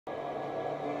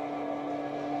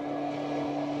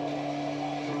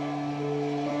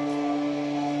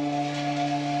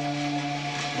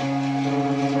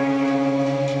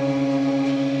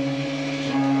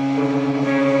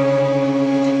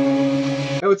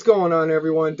What's going on,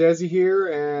 everyone? Desi here,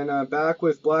 and I'm back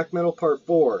with Black Metal Part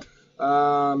 4.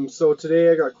 So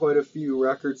today I got quite a few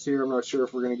records here. I'm not sure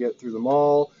if we're going to get through them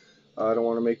all. I don't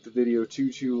want to make the video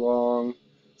too long.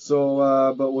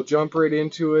 So, but we'll jump right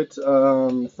into it.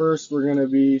 First, we're going to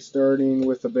be starting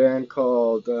with a band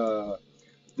called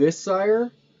This Sire.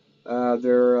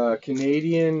 They're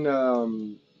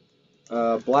Canadian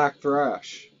black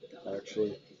thrash,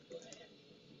 actually.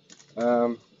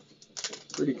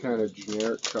 Pretty kind of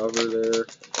generic cover there.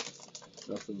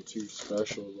 Nothing too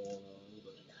special going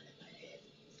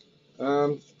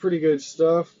on. But, pretty good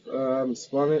stuff.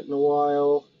 Spun it in a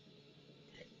while.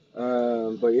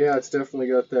 But yeah, it's definitely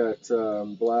got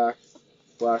that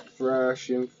black thrash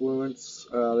influence.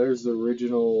 There's the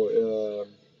original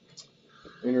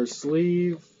inner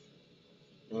sleeve.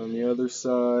 On the other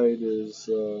side is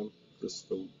just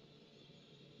the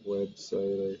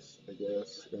website, I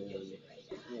guess, and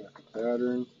yeah,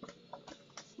 pattern.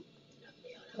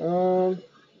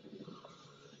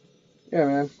 Yeah,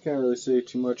 man, can't really say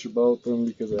too much about them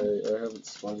because I haven't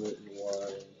spun it in a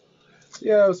while.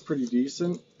 Yeah, it was pretty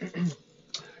decent.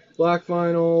 Black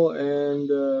vinyl and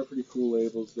pretty cool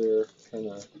labels there. Kind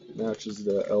of matches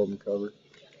the album cover.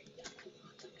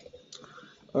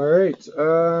 Alright,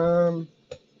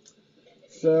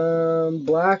 some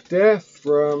Black Death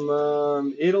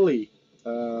from Italy.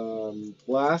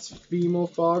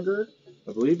 Blasphemophager,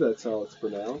 I believe that's how it's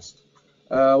pronounced.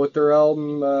 With their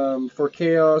album For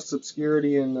Chaos,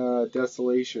 Obscurity, and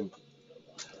Desolation.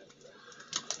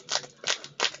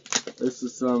 This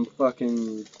is some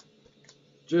fucking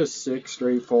just sick,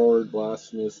 straightforward,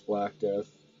 blasphemous Black Death.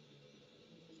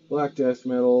 Black Death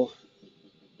metal.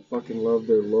 Fucking love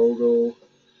their logo.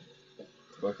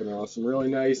 Fucking awesome. Really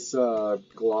nice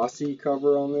glossy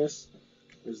cover on this.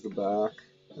 Here's the back.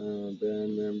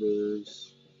 Band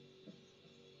members.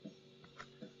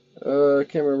 I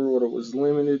can't remember what it was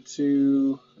limited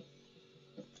to,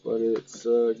 but it's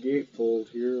gatefold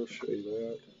here. I'll show you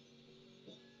that.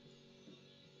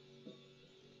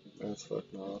 That's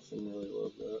fucking awesome. Really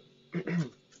love that. I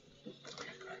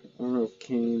don't know if it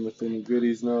came with any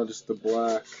goodies. No, just the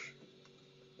black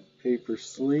paper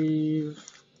sleeve.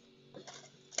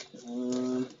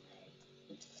 And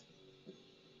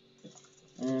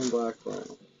black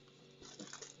vinyl.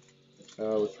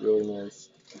 With really nice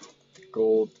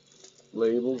gold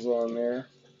labels on there.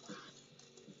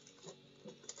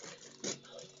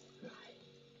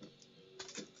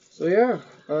 So yeah,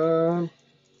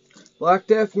 Black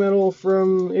Death metal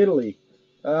from Italy.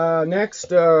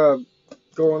 Next, going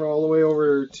all the way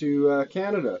over to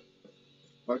Canada.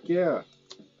 Fuck yeah.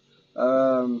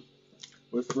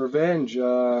 With Revenge,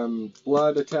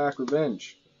 Blood Attack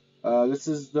Revenge. This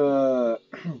is the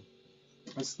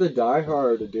Die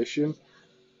Hard edition.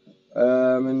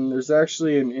 And there's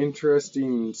actually an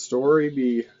interesting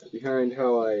story behind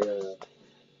how I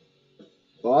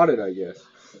bought it, I guess.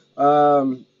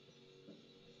 I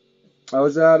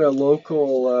was at a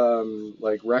local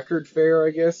like record fair,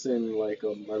 I guess, in like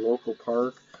my local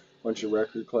park. A bunch of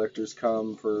record collectors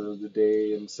come for the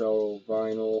day and sell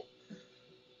vinyl.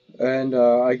 And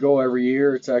I go every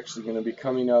year. It's actually going to be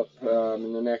coming up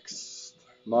in the next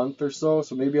month or so.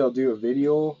 So maybe I'll do a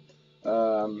video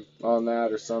on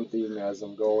that or something as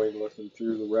I'm going, looking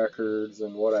through the records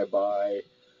and what I buy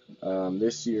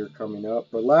this year coming up.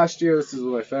 But last year, this is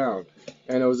what I found.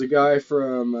 And it was a guy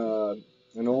from,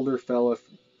 an older fella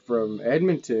from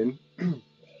Edmonton,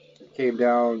 came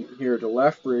down here to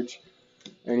Lethbridge,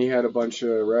 and he had a bunch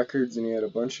of records, and he had a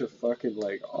bunch of fucking,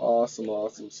 like,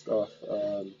 awesome stuff.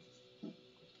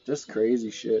 Just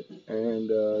crazy shit. And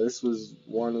this was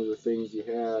one of the things he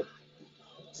had.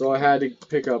 So I had to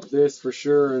pick up this for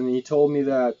sure, and he told me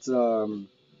that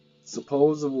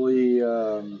supposedly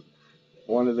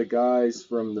one of the guys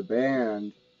from the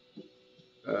band,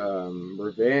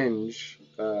 Revenge,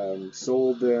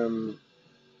 sold them,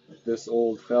 this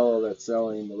old fellow that's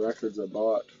selling the records I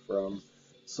bought from,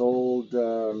 sold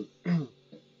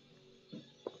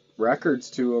records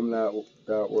to him that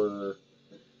were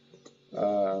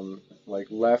like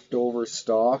leftover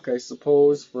stock, I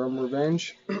suppose, from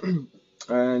Revenge.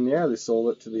 And yeah, they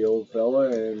sold it to the old fella,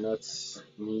 and that's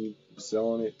me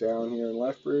selling it down here in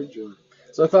Lethbridge. And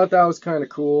so I thought that was kind of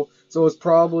cool. So it was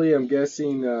probably, I'm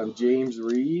guessing, James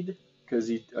Reed,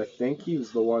 because I think he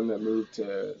was the one that moved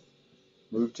to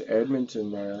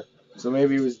Edmonton there. So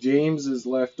maybe it was James's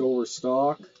leftover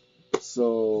stock.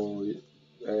 So,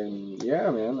 and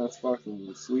yeah, man, that's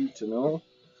fucking sweet to know.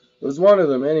 It was one of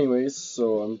them anyways,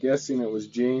 so I'm guessing it was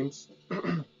James.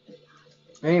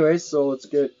 Anyways, so let's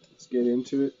get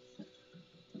into it.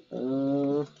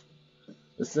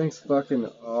 This thing's fucking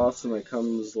awesome. It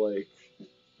comes like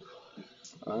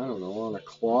I don't know, on a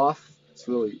cloth.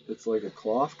 It's like a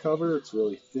cloth cover. It's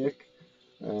really thick,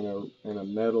 and a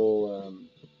metal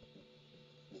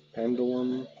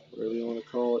pendulum, whatever you want to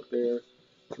call it there.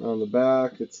 And on the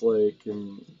back, it's like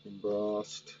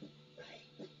embossed,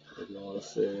 if you want to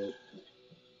say it.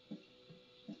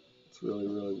 It's really,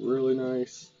 really, really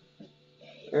nice.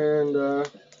 And I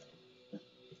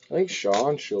think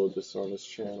Sean showed this on his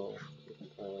channel.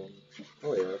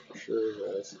 Oh yeah, for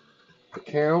sure, guys.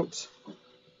 Account,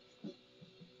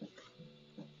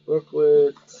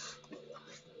 booklet.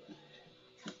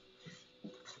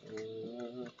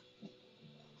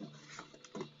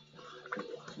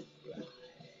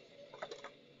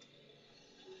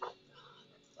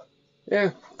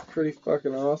 Yeah, pretty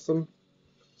fucking awesome.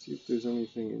 See if there's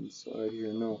anything inside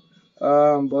here. No.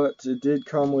 But it did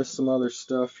come with some other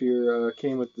stuff here.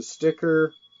 Came with the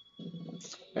sticker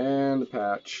and the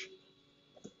patch.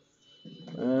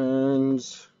 And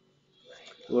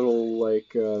little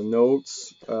like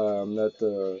notes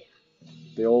that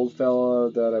the old fella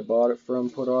that I bought it from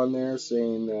put on there,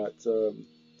 saying that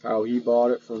how he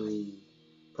bought it from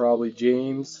probably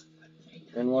James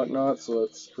and whatnot. So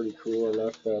that's pretty cool. I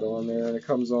left that on there, and it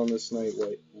comes on this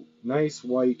nice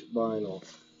white vinyl.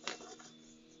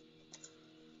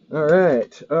 All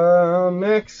right.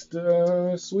 Next,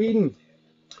 Sweden.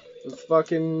 The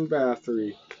fucking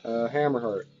Bathory,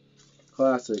 Hammerheart,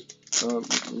 classic. You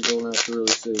don't have to really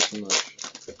say too much.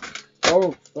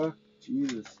 Oh fuck,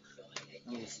 Jesus!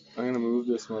 I'm gonna move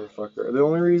this motherfucker. The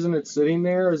only reason it's sitting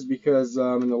there is because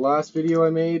in the last video I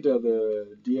made,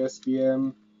 the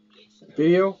DSBM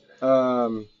video,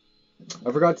 I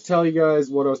forgot to tell you guys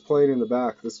what I was playing in the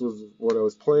back. This was what I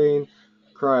was playing.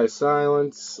 Cry of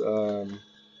Silence.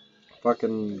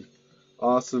 Fucking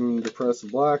awesome depressive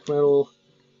black metal.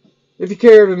 If you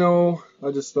care to know, I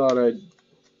just thought I'd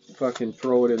fucking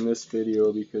throw it in this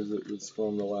video because it was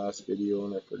from the last video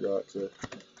and I forgot to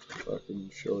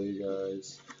fucking show you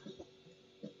guys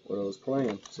what I was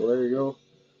playing. So there you go.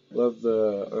 Love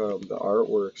the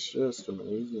artwork's just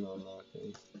amazing on that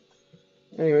thing.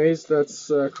 Anyways,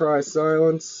 that's Cry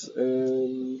Silence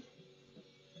and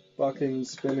fucking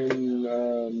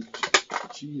spinning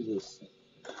Jesus.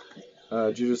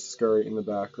 Judas Iscariot in the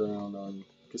background on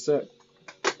cassette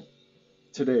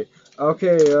today.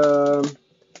 Okay,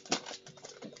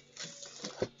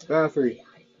 Bathory.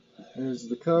 There's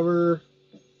the cover.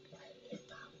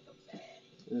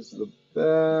 There's the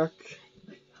back.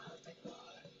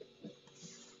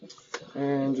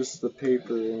 And just the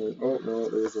paper in it. Oh no,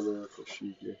 there's a lyrical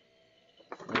sheet here.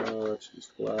 It's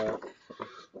just black.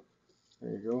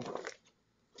 There you go.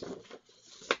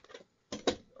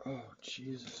 Oh,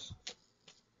 Jesus.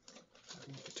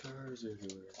 Guitars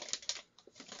everywhere.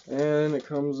 And it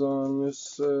comes on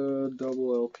this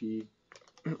double LP.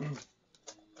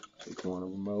 Take one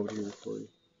of them out here for you.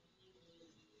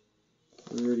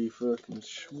 Pretty fucking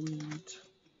sweet.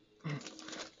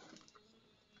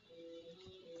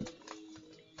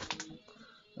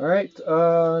 Alright,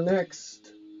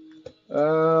 next.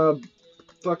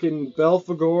 Fucking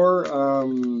Belphegor,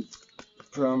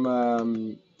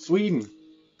 from, Sweden.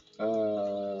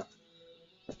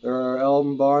 Their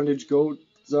album Bondage Goat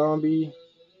Zombie.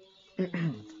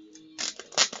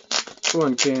 This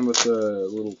one came with a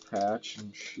little patch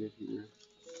and shit here.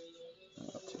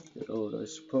 I'll take it out, I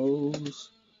suppose.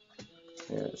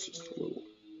 Yeah, it's just a little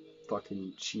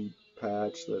fucking cheap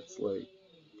patch that's like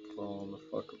falling the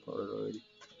fuck apart already.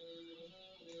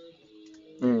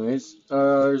 Anyways,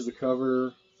 there's the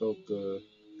cover. Felt the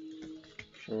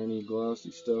shiny,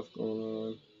 glossy stuff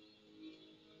going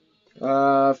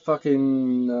on.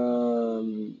 Fucking,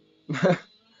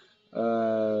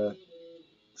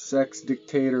 Sex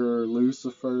Dictator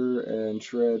Lucifer and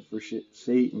Shred for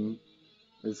Satan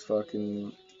is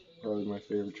fucking probably my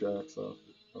favorite tracks off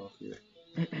here.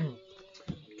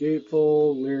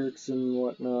 Gatefold, lyrics and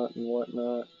whatnot.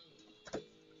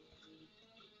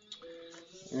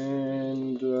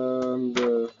 And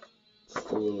the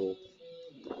little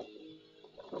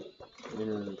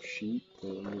inner sheet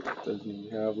thing. It doesn't even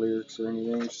have lyrics or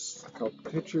anything, just a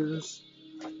couple pictures.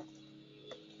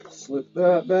 Slip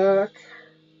that back.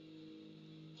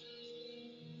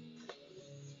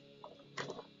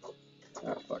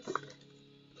 Ah, fuck it.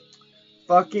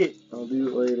 Fuck it! I'll do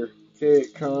it later. Okay,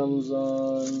 it comes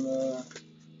on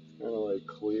kind of like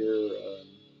clear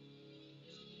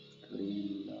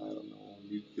green, I don't know,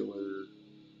 nuclear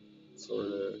sort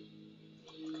of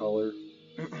color.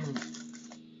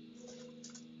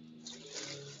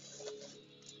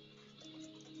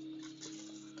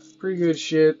 Pretty good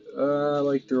shit. I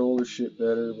like their older shit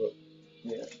better, but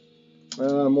yeah.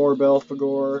 More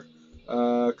Belphegor.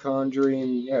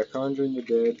 Conjuring the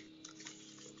Dead.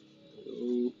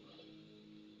 Ooh.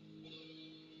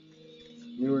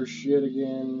 Newer shit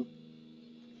again.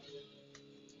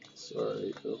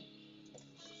 Sorry, though.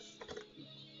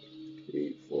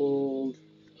 Gatefold.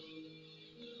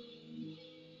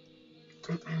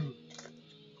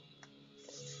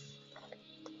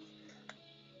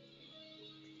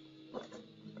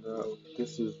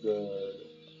 This is the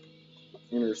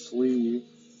inner sleeve,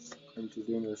 printed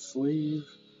inner sleeve,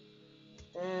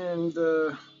 and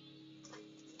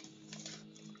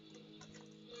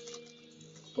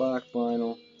black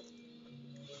vinyl.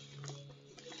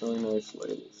 Really nice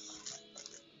labels.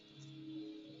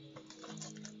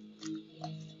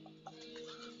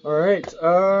 Alright,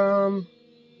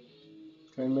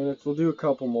 10 minutes. We'll do a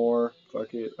couple more.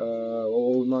 Fuck it.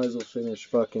 We might as well finish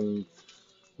fucking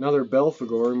another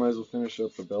Belphegor. We might as well finish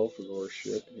up the Belphegor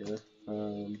shit here.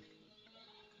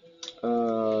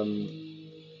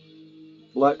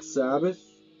 Black Sabbath.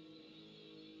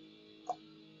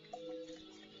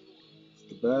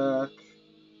 The back.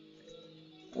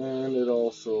 And it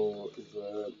also is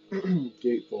a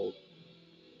gatefold.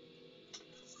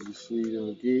 Pretty sweet in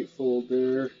the gatefold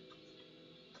there.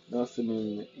 Nothing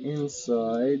in the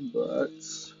inside, but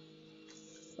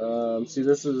see,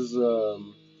 this is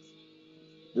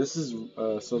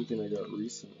something I got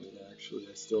recently. Actually,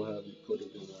 I still haven't put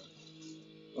it in a.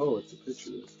 Oh, it's a picture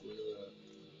disc. Look at that.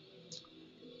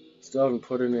 Still haven't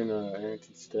put it in an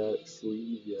anti-static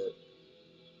sleeve yet.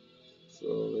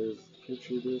 So there's a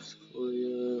picture disc for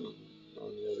you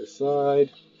on the other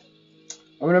side.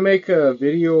 I'm gonna make a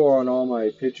video on all my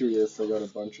picture discs. I got a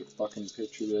bunch of fucking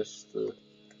picture discs to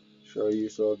show you,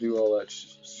 so I'll do all that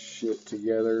shit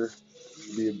together.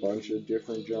 It'll be a bunch of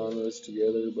different genres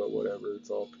together, but whatever.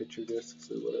 It's all picture discs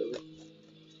or whatever.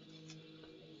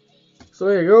 So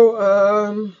there you go.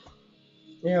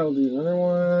 Yeah, I'll do another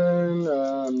one.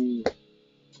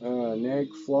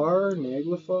 Naglfar,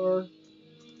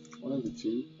 one of the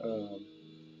two.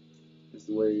 Is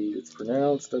the way it's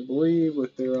pronounced, I believe,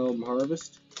 with their album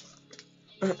Harvest.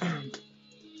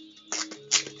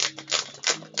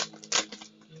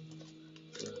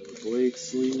 Blake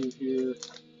sleeve here.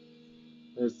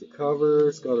 There's the cover.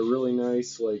 It's got a really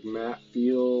nice like matte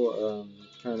feel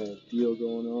kind of deal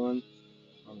going on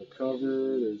the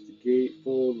cover. There's the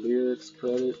gatefold, lyrics,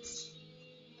 credits,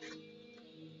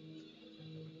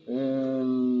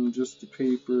 and just the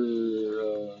paper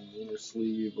inner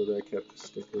sleeve where I kept the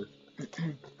sticker.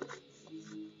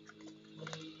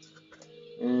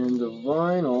 And the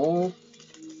vinyl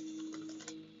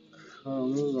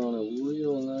comes on a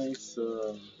real nice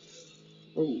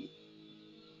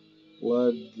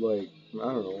blood, like,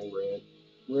 I don't know,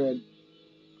 red,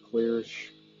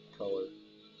 clearish color.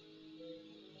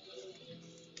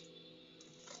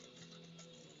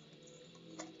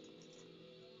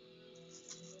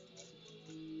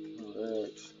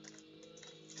 Alright.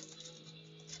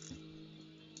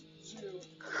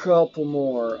 Couple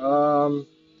more.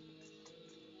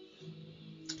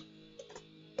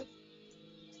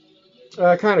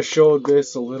 I kind of showed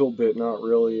this a little bit, not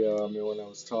really, when I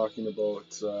was talking about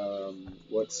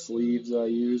what sleeves I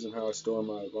use and how I store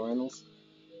my vinyls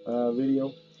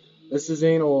video. This is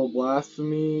Anal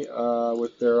Blasphemy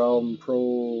with their album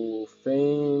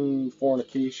Profane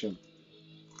Fornication.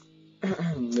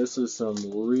 This is some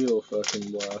real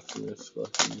fucking blasphemous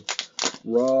fucking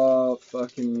raw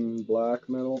fucking black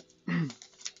metal.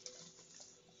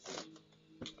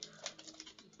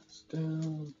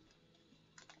 Down.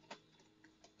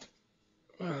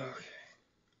 Okay.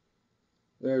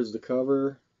 There's the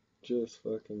cover. Just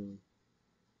fucking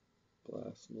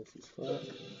blasphemous as fuck.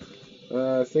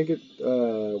 I think it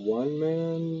one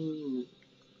man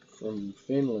from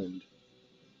Finland,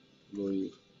 I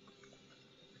believe.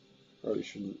 Probably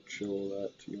shouldn't show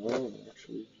that to you all,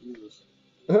 actually. Jesus.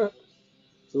 So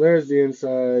there's the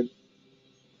inside.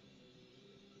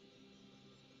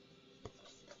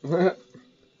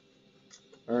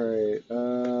 Alright,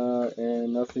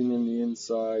 and nothing in the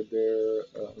inside there.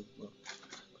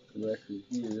 The record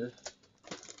here.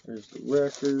 There's the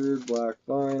record, black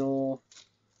vinyl.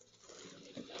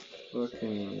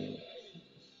 Fucking,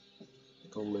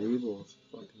 the label is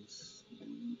fucking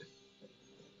sweet.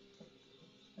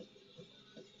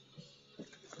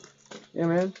 Yeah,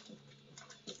 man.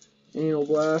 Anal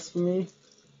Blasphemy.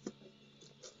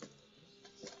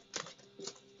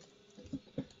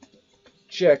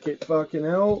 Check it fucking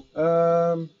out.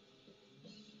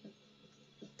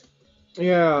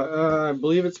 Yeah, I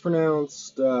believe it's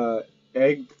pronounced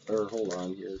egg, or hold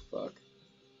on here, fuck.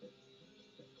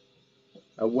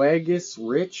 Awagus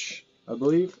Rich, I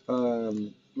believe.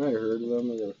 Might have heard of them.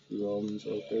 They got a few albums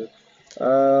out there.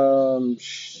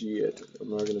 Shit. I'm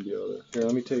not gonna be able to. Here,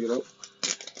 let me take it out.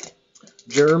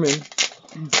 German.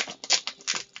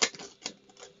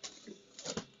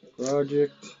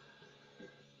 Project.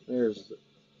 There's the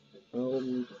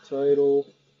album title.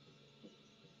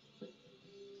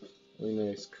 Really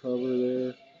nice cover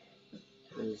there.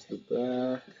 There's the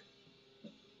back.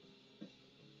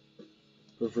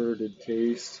 Perverted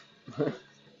taste.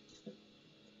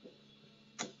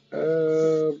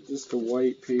 Just a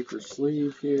white paper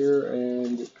sleeve here,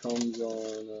 and it comes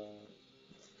on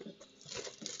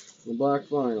the black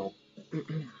vinyl.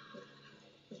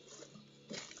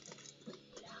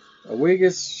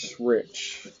 Awigus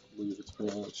Rich, I believe it's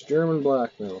pronounced. German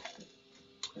black metal.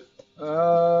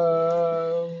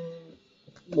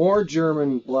 More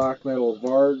German black metal.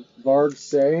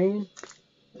 Vargsang.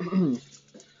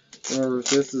 Or if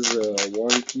this is a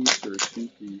one piece or a two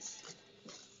piece.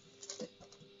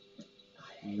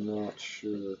 I'm not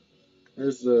sure.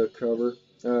 There's the cover.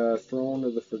 Throne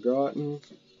of the Forgotten.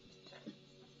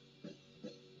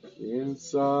 The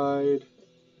inside.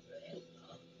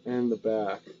 And the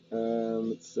back.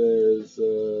 It says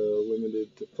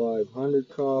limited to 500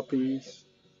 copies.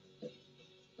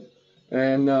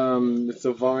 And it's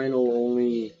a vinyl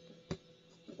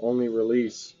only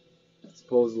release.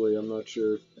 Supposedly, I'm not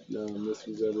sure if this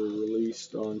was ever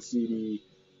released on CD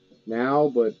now,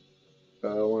 but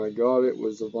when I got it, it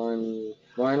was a vinyl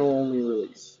only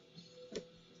release.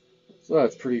 So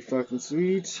that's pretty fucking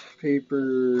sweet.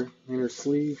 Paper inner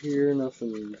sleeve here,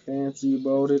 nothing fancy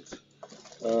about it.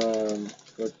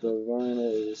 But the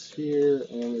vinyl is here,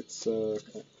 and it's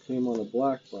came on a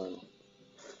black vinyl.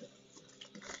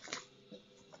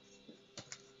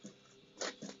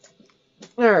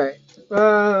 Alright.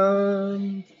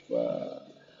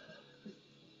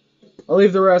 I'll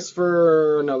leave the rest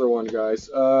for another one, guys.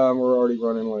 We're already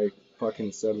running like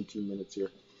fucking 17 minutes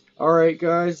here. Alright,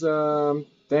 guys.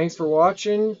 Thanks for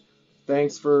watching.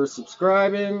 Thanks for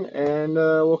subscribing. And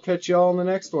we'll catch y'all in the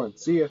next one. See ya.